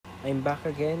I'm back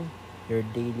again, your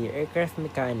daily aircraft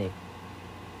mechanic.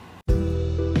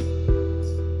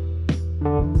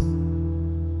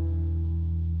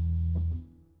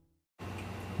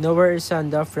 Noah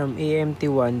Sanda from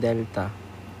AMT-1 Delta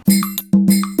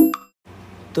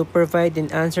to provide and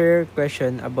answer your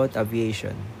question about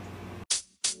aviation.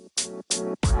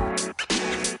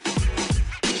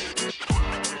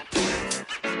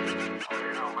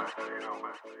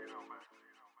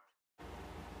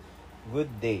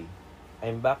 Good day.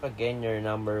 I'm back again, your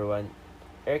number one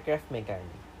aircraft mechanic.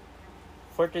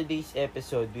 For today's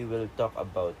episode, we will talk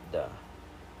about the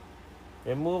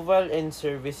removal and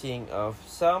servicing of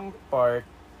some part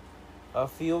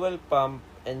of fuel pump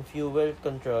and fuel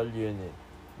control unit.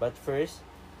 But first,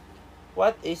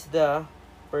 what is the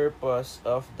purpose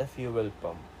of the fuel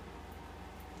pump?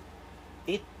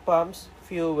 It pumps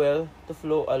fuel to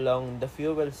flow along the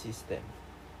fuel system.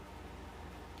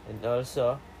 And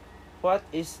also, what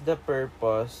is the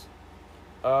purpose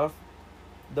of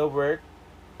the work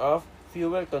of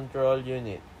fuel control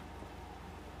unit?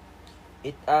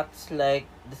 It acts like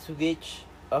the switch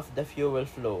of the fuel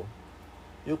flow.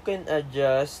 You can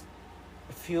adjust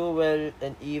fuel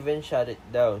and even shut it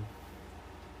down.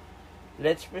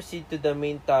 Let's proceed to the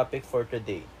main topic for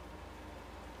today.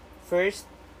 First,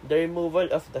 the removal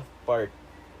of the part.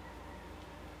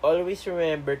 Always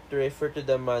remember to refer to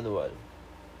the manual.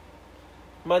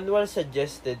 Manual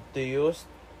suggested to use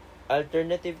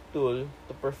alternative tool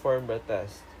to perform the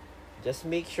task. Just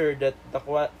make sure that the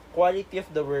quality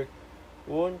of the work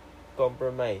won't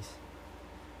compromise.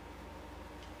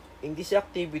 In this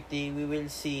activity, we will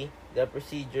see the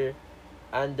procedure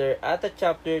under ATA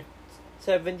Chapter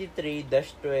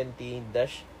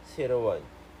 73-20-01.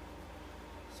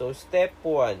 So, step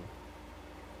 1.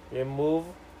 Remove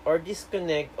or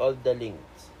disconnect all the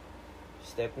links.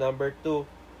 Step number 2.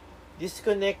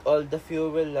 Disconnect all the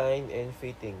fuel line and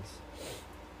fittings.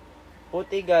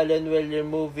 Put a gallon while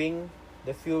removing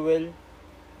the fuel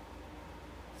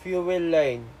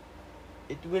line.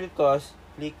 It will cause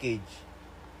leakage.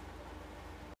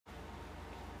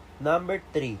 Number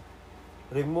 3.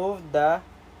 Remove the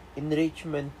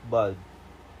enrichment bulb.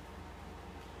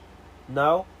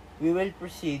 Now, we will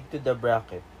proceed to the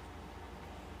bracket.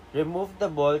 Remove the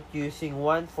bolt using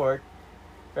 1/4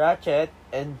 ratchet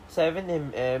and 7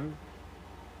 mm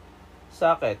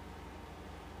socket.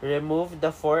 Remove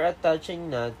the 4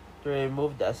 attaching nut to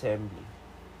remove the assembly.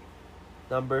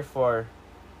 Number 4.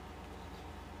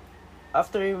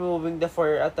 After removing the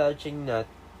 4 attaching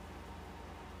nut,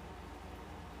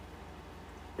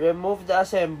 remove the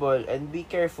assemble and be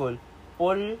careful.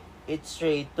 Pull it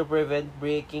straight to prevent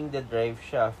breaking the drive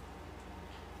shaft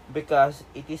because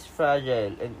it is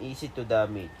fragile and easy to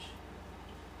damage.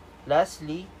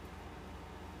 Lastly,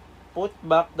 put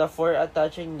back the 4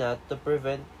 attaching nut to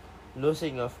prevent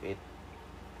losing of it.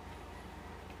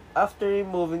 After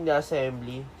removing the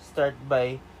assembly, start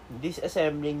by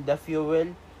disassembling the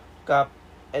fuel cap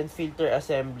and filter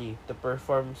assembly to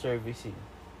perform servicing.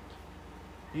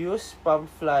 Use pump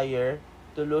flyer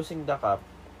to loosen the cap.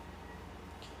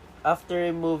 After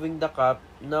removing the cap,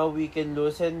 now we can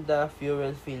loosen the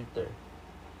fuel filter.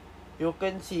 You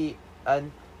can see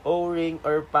an O-ring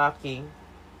or packing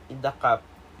in the cap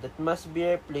that must be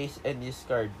replaced and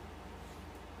discarded.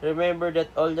 Remember that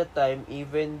all the time,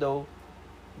 even though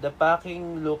the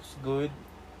packing looks good,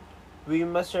 we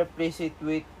must replace it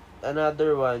with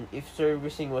another one if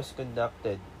servicing was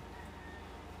conducted.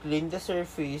 Clean the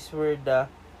surface where the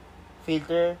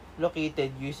filter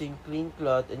located using clean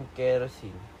cloth and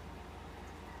kerosene.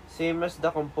 Same as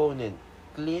the component.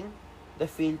 Clean the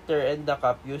filter and the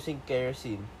cap using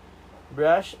kerosene,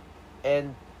 brush,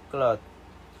 and cloth.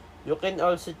 You can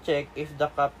also check if the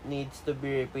cap needs to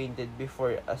be repainted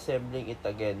before assembling it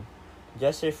again.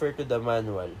 Just refer to the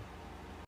manual.